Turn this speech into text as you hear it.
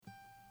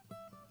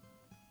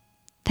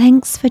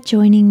Thanks for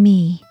joining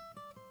me,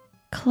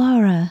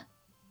 Clara,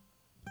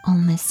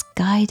 on this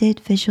guided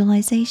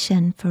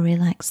visualization for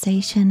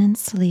relaxation and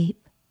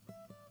sleep.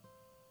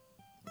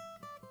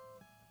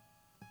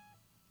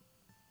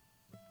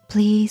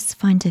 Please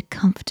find a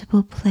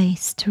comfortable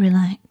place to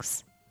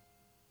relax.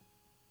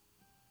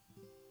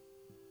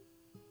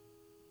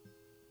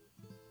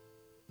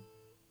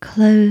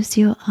 Close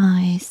your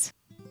eyes.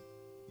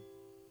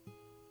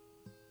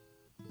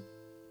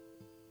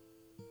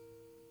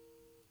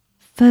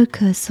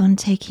 Focus on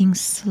taking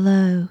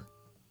slow,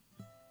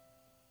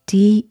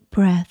 deep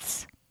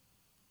breaths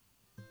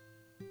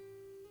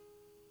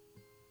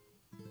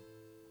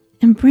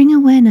and bring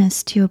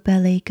awareness to your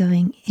belly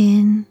going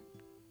in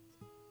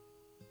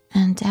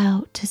and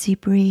out as you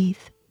breathe.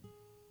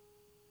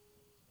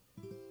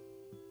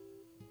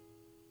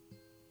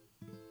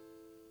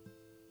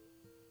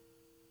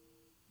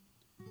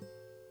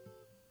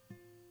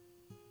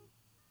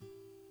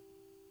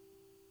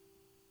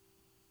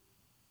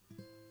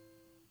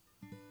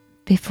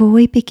 Before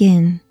we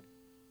begin,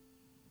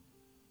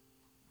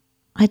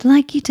 I'd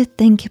like you to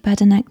think about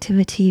an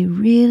activity you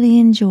really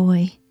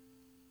enjoy.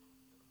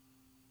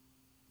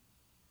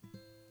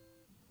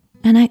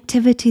 An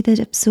activity that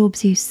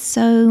absorbs you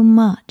so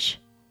much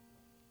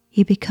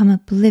you become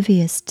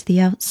oblivious to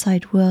the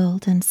outside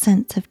world and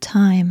sense of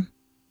time.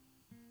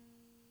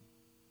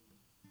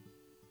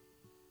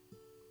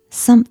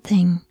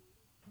 Something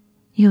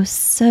you're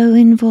so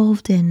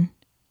involved in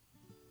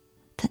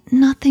that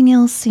nothing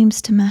else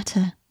seems to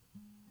matter.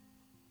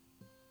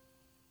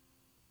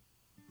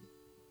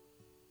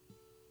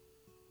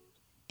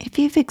 If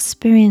you've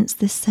experienced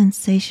this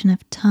sensation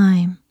of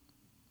time,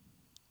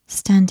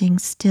 standing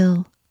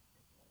still,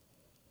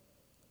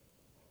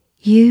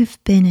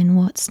 you've been in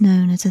what's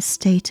known as a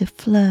state of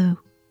flow,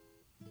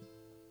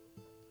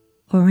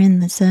 or in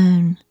the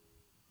zone.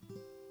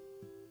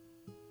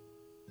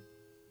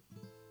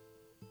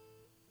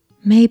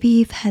 Maybe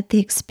you've had the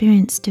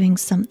experience doing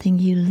something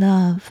you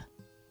love,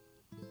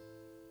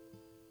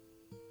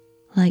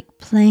 like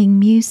playing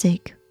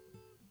music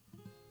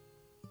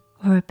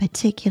or a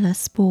particular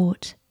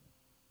sport.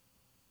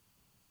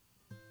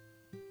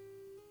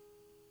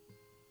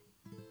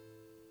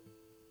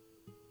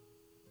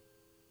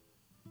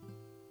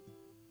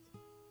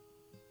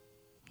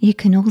 You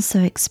can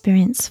also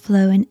experience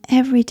flow in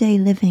everyday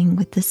living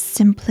with the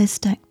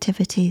simplest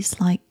activities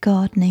like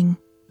gardening,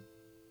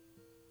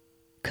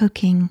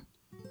 cooking,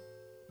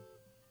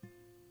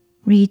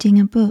 reading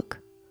a book,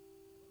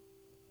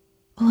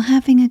 or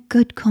having a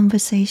good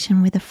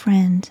conversation with a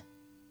friend.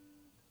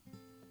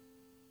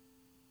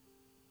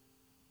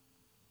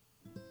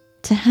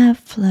 To have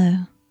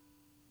flow,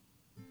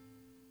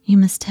 you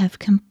must have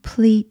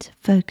complete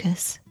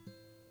focus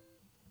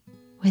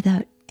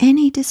without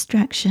any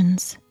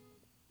distractions.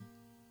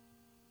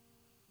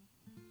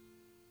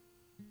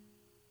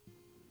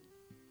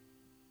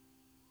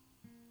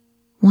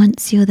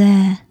 Once you're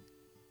there,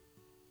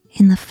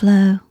 in the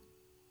flow,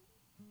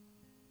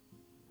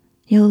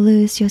 you'll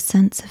lose your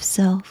sense of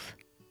self,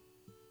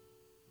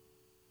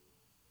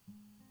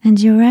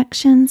 and your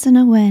actions and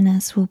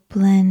awareness will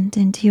blend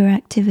into your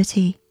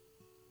activity.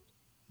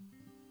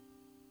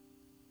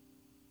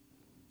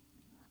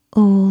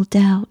 All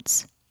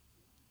doubts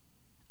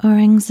or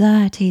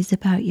anxieties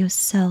about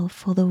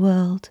yourself or the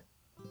world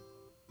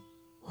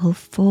will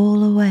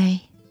fall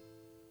away,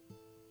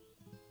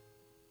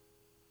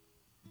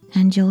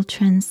 and you'll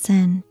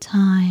transcend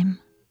time,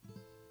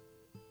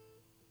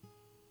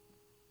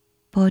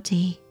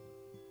 body,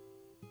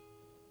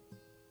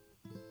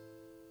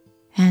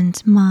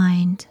 and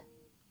mind.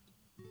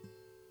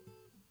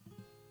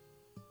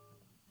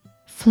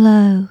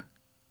 Flow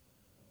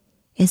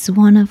is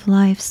one of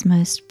life's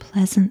most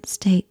pleasant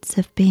states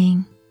of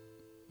being.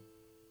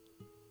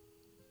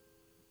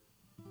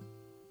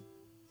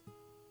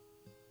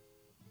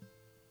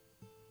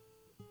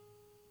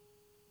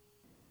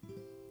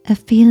 A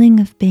feeling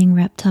of being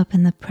wrapped up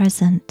in the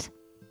present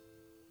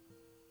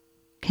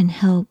can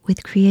help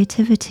with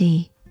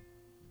creativity,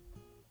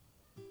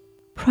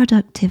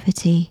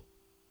 productivity,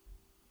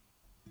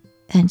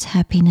 and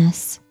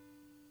happiness.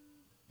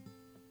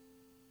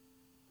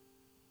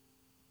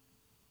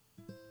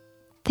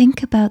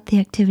 Think about the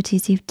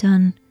activities you've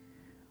done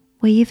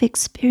where you've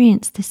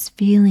experienced this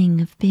feeling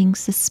of being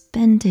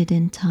suspended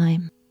in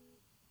time.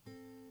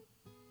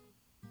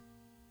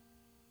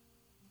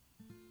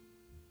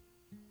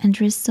 And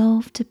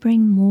resolve to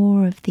bring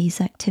more of these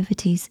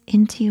activities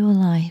into your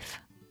life.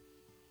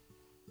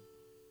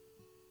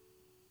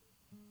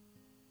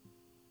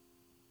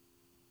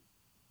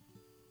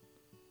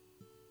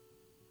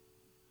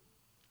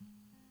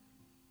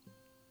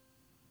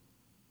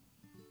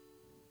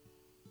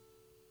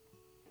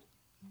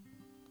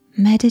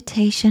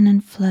 Meditation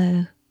and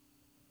flow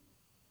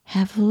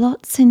have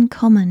lots in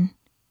common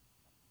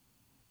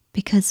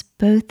because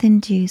both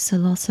induce a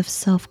loss of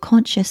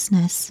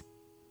self-consciousness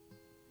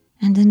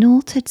and an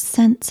altered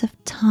sense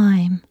of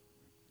time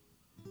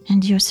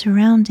and your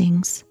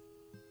surroundings.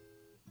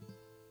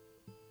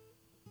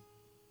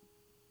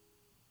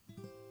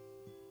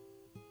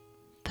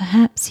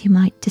 Perhaps you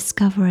might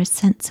discover a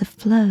sense of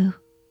flow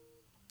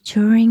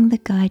during the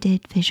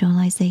guided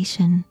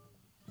visualization.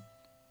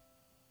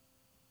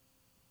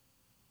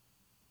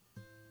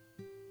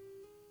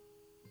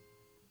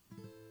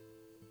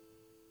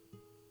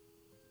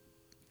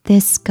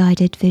 This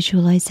guided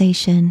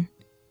visualization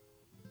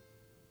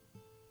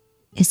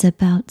is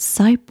about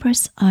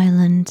Cypress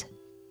Island,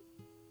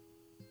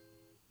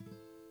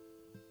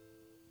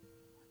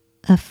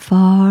 a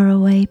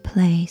faraway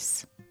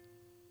place,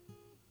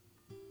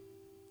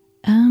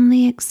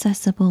 only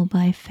accessible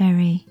by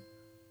ferry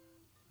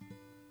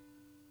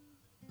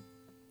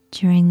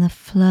during the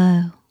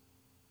flow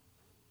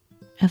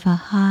of a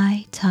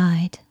high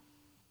tide.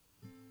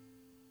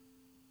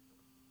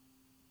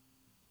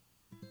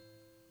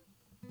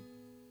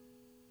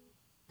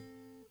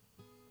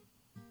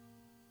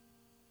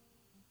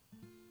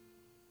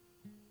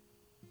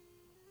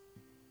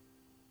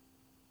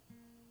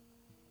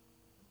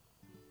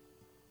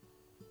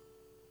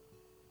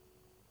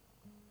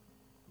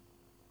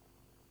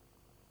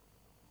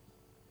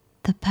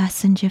 The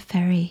passenger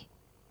ferry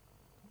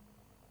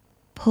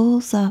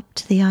pulls up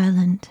to the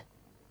island.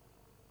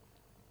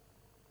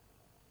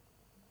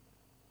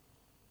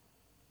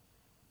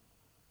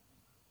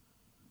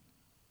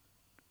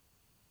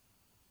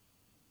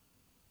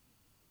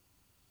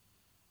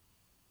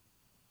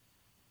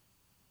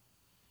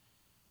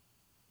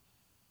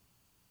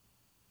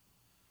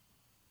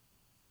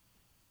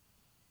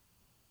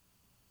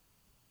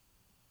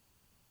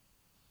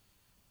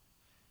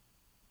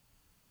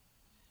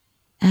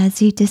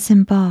 As you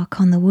disembark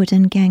on the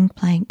wooden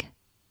gangplank,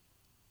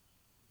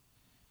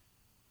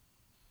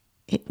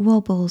 it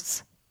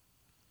wobbles,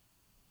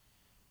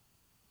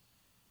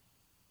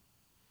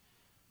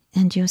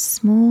 and your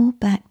small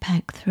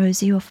backpack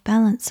throws you off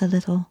balance a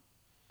little.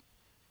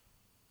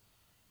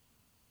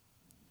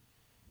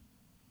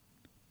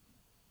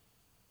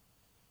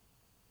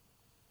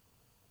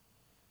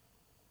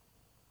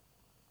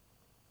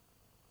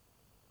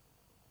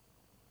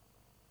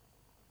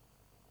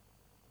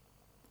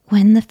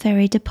 When the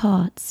ferry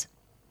departs,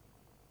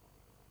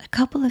 a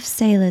couple of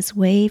sailors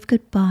wave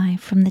goodbye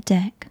from the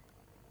deck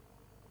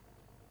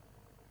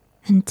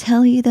and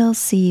tell you they'll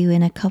see you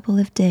in a couple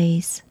of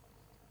days.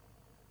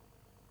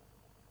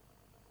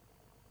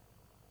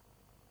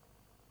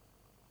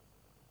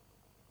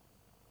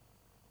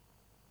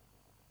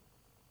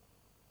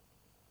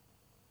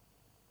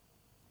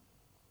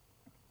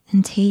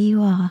 And here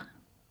you are,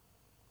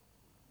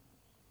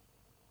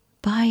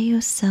 by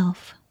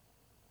yourself,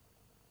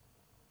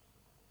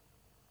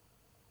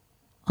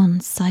 on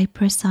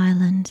Cypress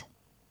Island.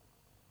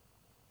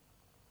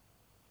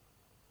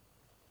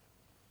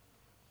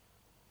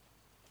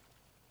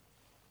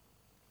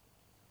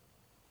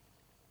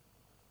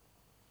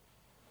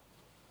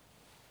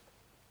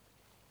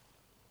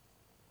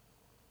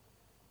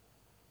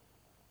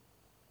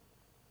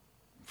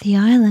 The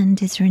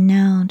island is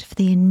renowned for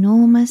the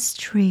enormous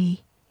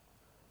tree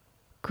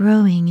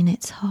growing in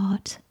its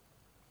heart.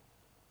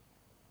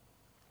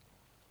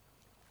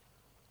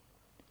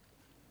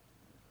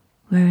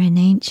 Where an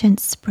ancient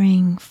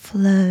spring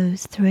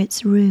flows through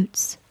its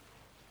roots,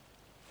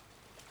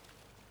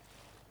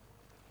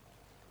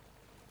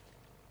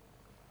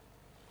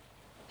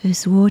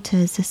 whose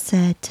waters are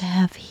said to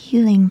have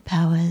healing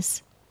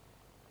powers.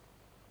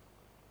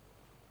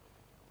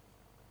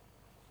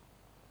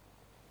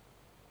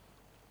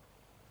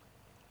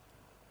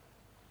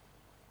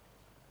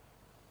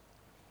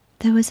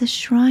 There was a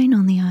shrine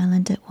on the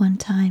island at one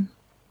time.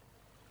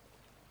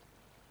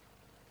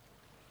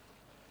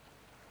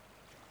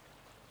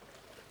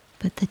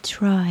 But the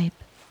tribe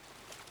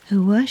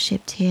who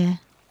worshipped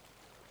here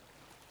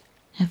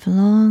have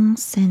long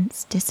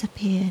since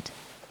disappeared.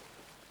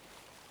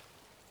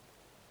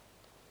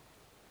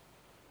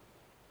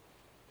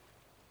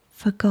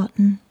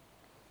 Forgotten,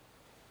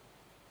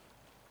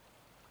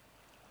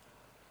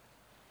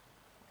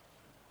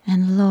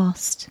 and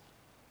lost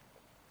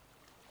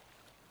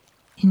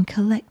in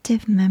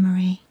collective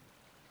memory.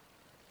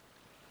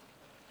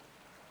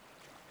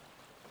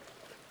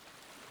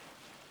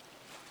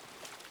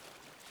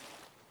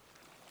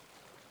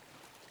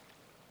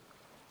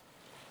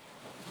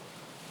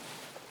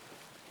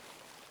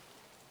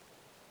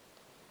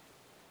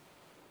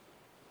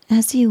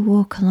 As you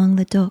walk along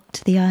the dock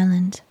to the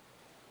island,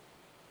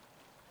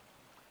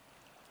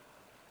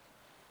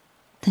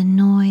 the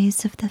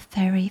noise of the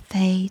ferry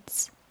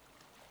fades,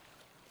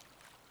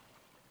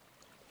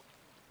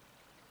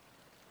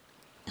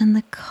 and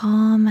the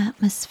calm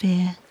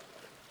atmosphere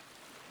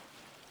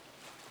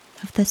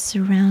of the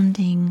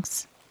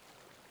surroundings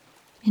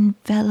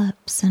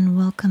envelops and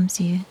welcomes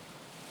you.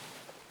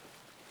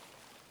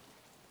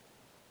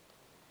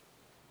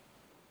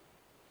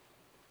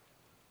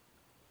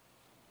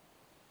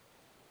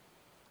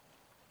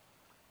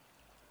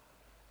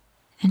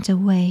 And a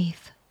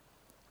wave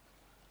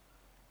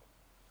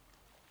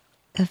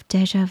of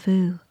déjà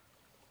vu,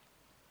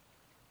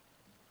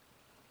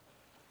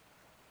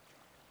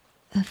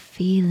 a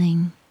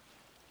feeling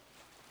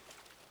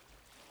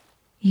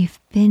you've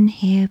been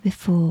here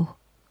before.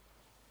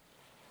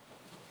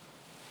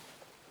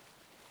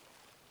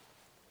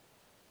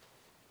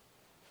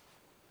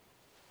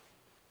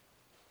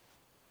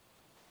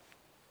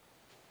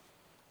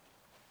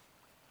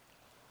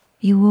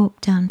 You walk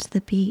down to the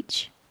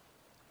beach.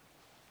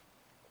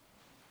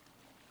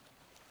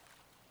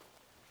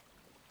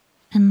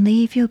 And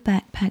leave your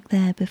backpack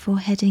there before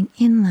heading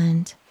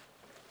inland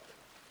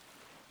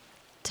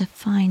to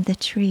find the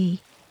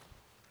tree.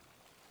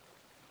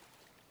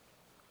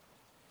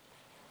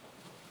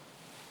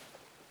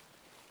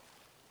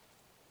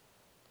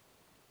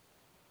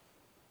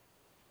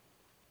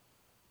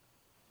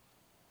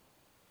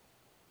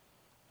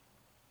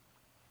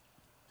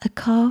 A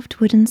carved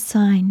wooden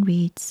sign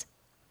reads,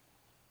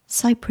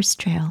 "Cypress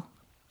Trail,"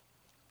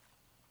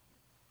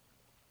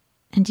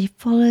 and you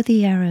follow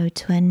the arrow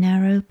to a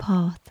narrow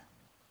path.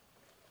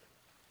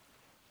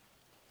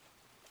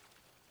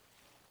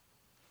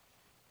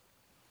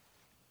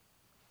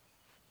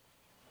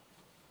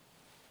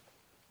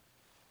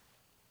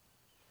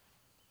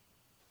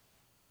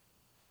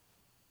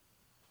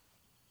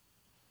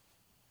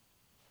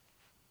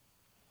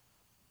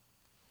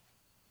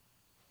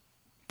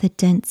 The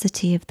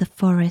density of the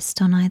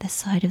forest on either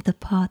side of the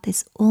path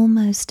is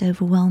almost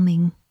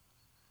overwhelming.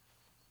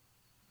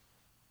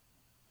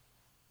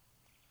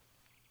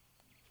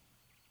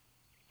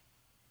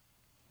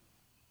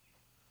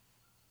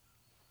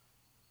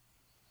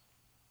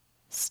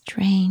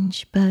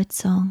 Strange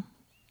birdsong.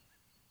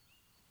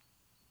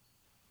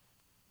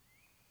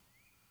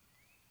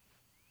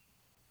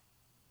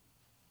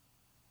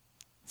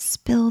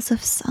 Spills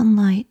of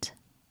sunlight.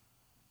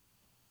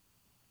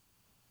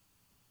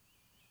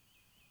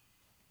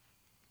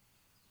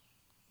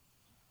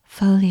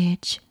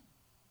 Foliage.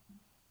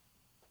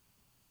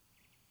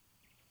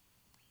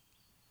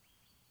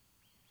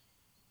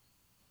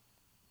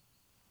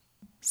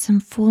 Some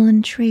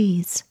fallen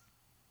trees.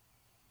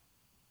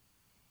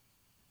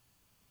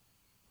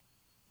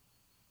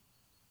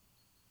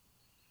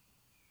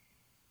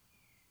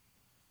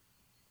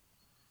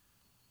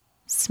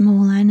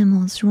 Small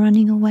animals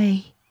running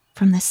away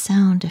from the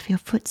sound of your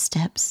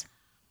footsteps.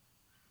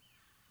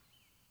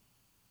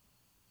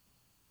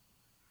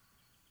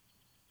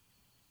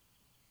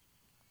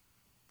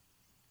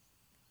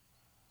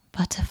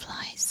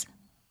 Butterflies.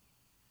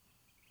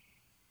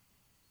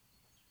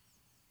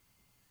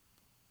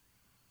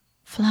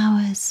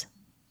 Flowers.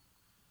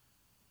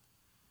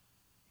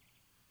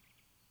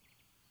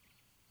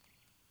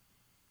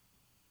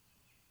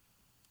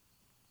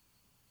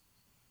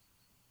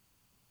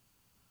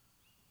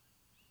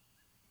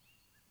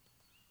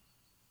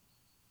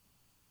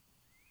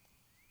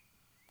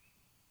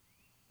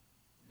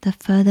 The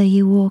further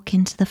you walk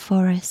into the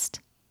forest,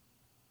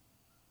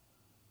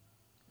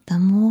 the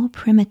more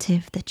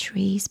primitive the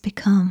trees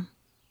become.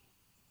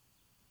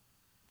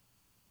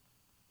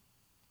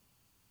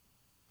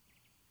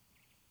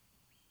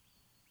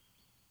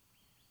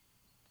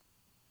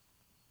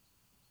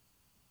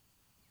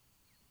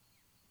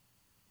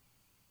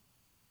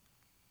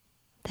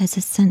 There's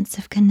a sense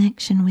of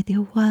connection with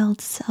your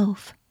wild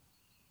self.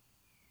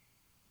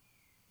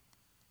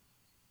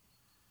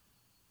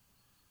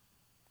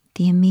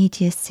 The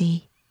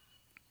immediacy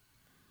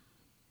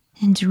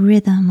and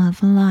rhythm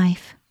of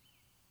life.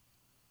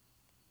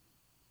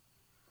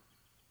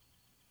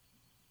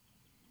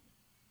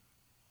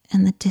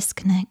 And the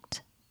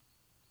disconnect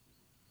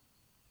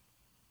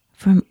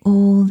from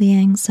all the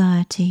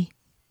anxiety,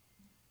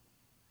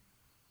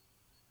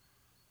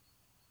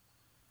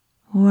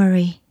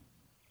 worry,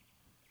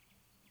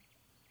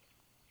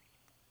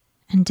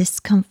 and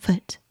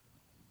discomfort.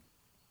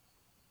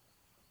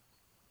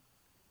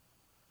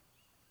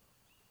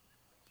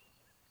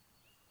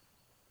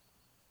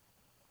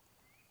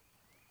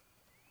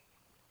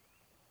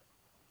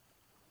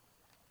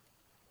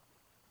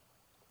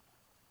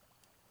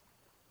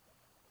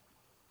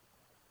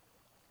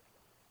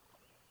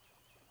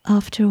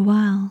 After a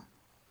while,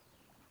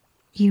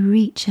 you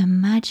reach a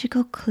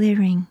magical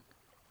clearing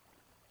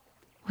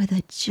with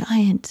a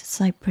giant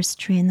cypress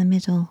tree in the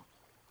middle.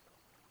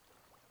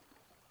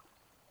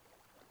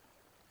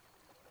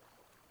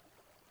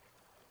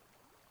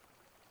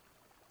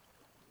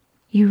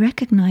 You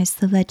recognize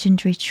the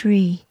legendary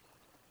tree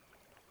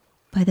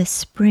by the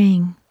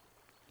spring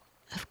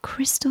of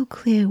crystal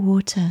clear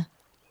water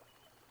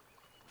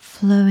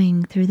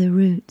flowing through the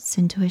roots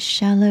into a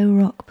shallow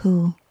rock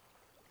pool.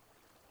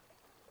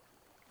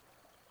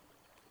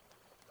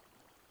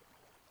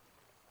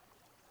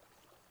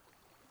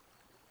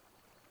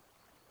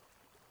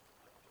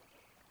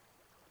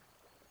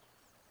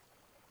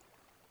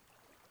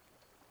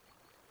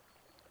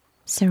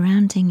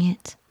 Surrounding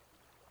it,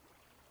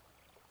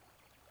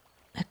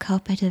 a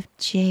carpet of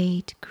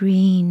jade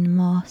green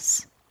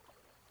moss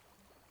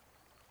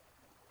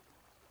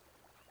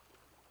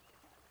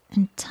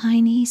and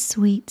tiny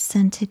sweet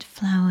scented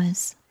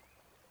flowers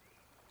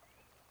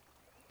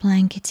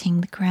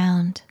blanketing the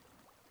ground.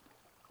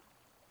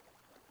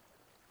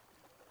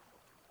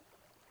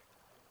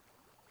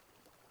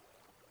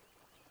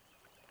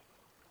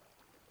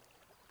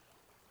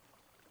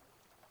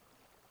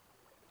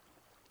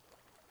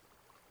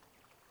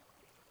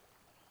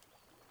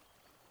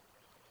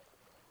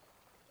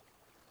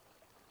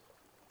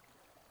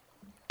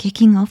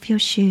 Kicking off your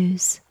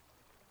shoes,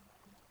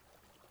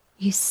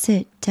 You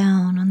sit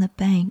down on the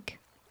bank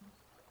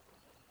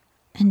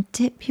and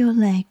dip your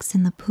legs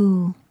in the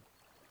pool.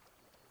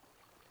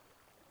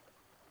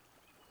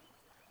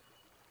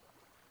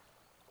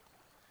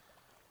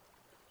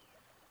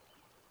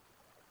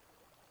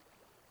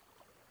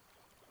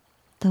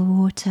 The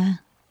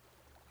water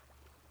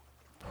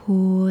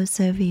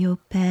pours over your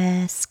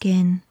bare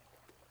skin.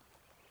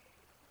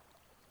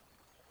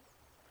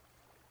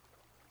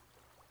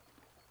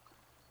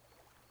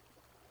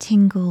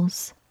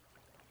 Tingles.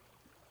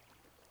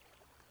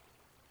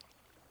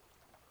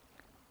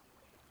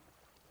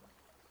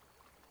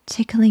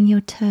 Tickling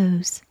your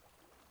toes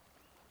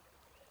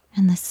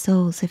and the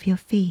soles of your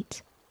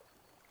feet.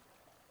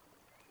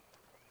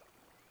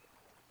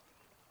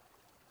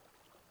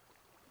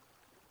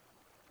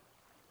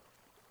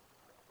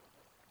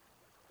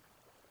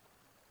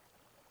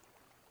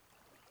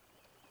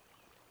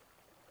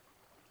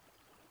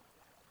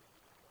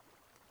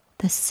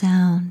 The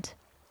sound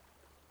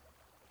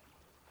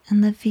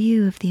and the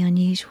view of the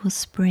unusual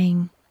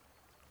spring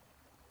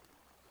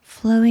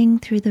flowing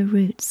through the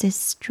roots is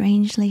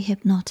strangely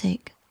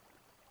hypnotic.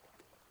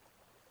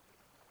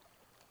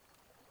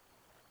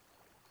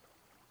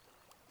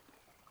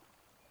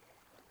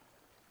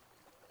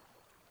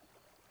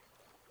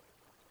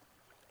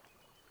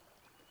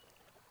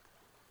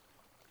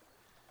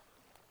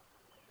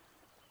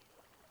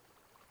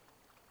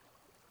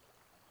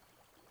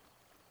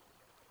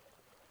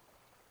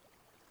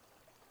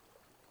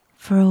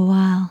 For a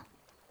while,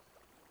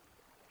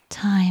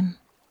 time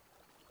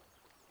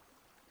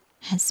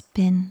has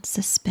been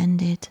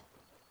suspended.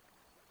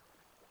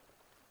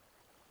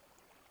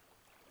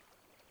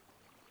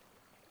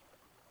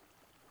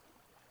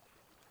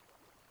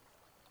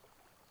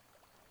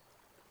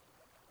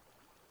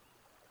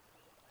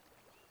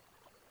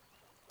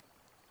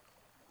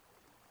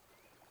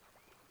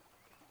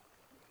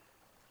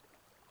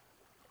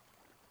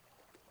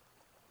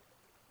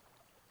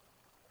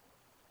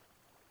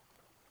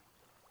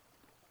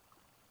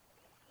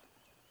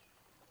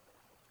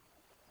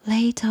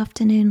 Late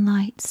afternoon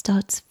light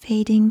starts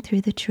fading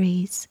through the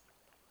trees.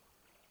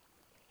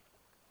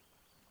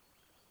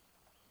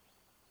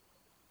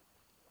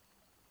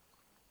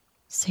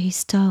 So you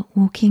start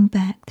walking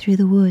back through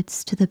the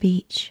woods to the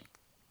beach.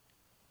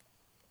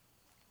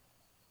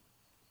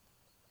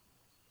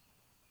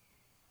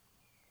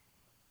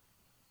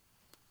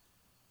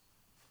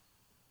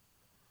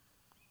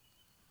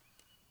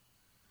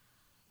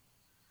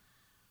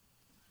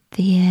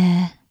 The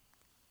air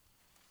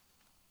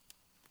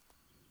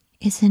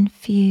is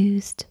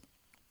infused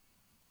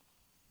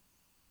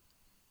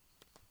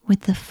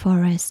with the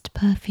forest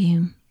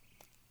perfume.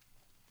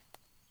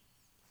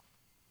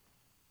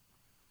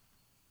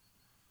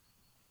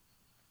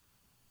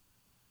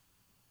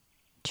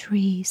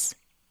 Trees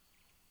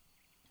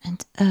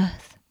and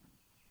earth.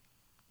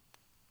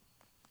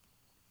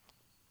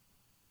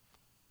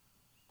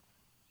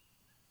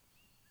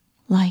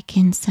 Like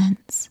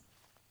incense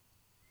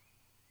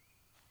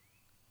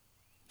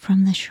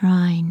from the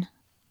shrine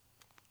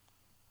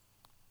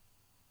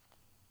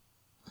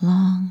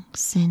long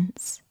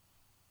since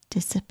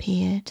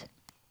disappeared.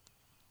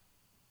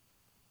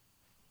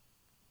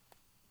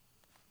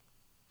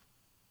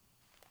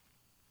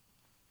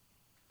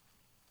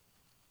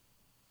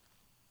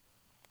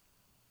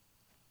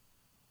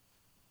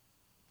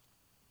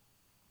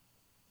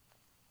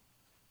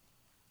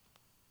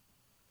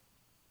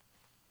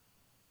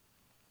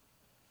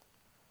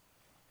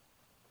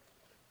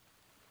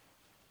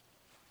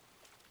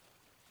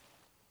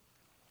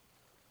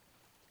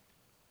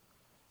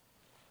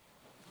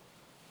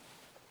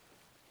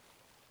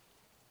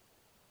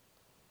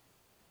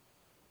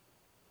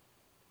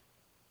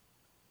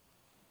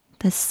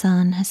 The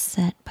sun has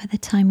set by the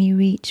time you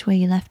reach where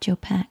you left your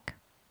pack.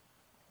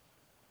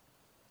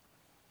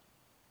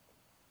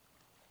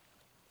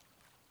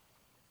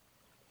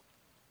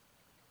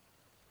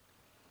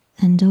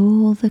 And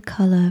all the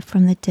colour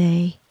from the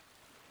day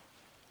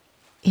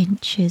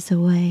inches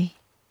away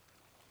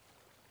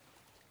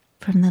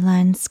from the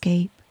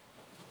landscape,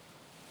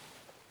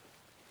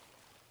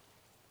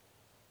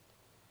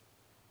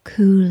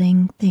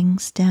 cooling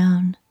things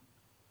down.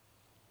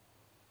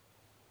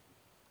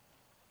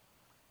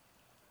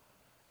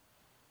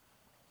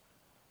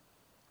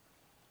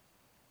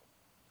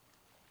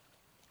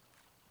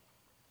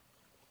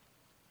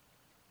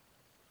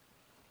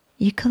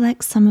 You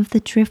collect some of the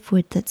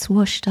driftwood that's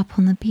washed up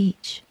on the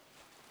beach,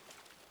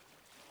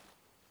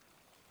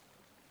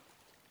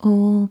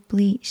 all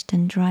bleached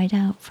and dried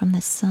out from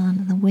the sun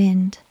and the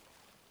wind.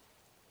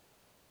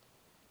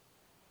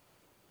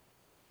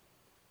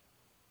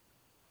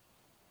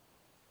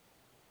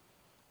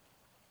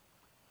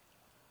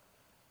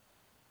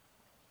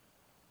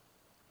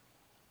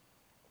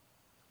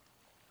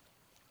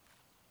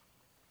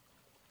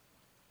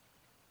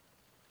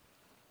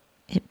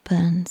 It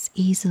burns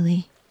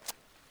easily.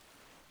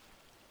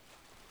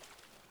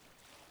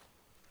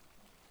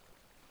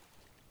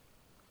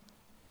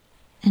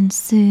 And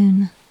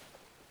soon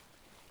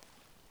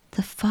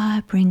the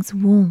fire brings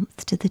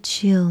warmth to the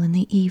chill in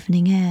the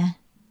evening air.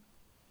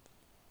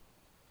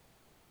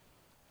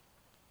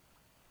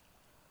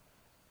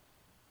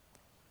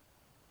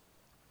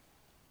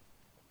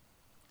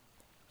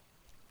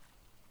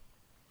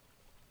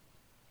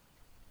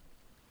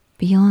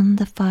 Beyond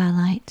the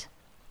firelight,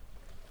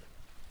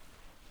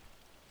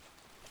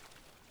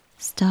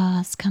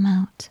 stars come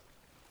out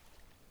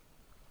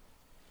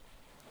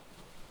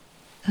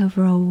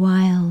over a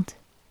wild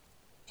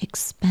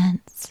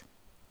expanse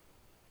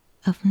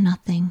of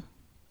nothing.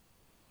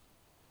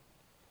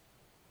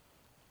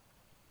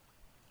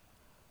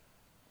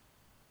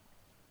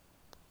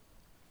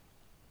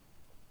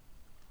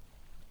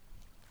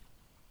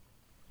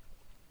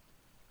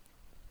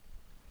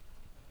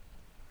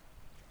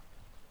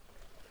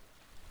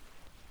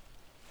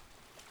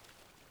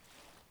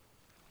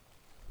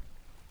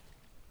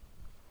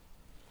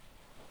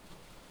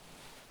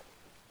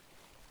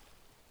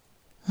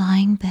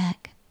 Lying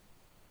back,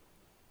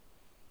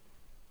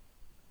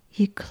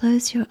 you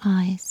close your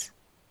eyes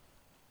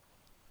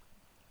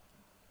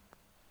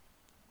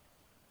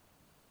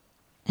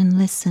and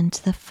listen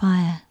to the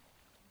fire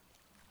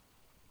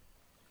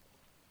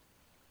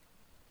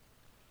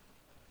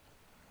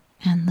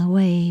and the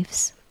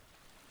waves.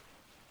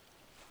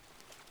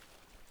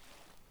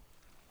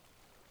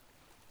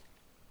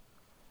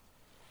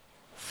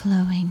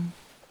 Flowing.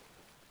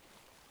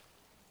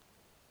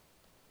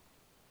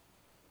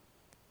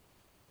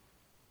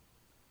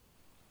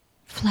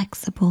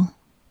 Flexible.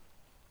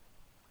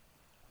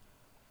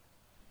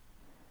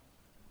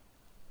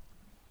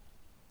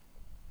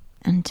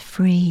 And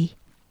free.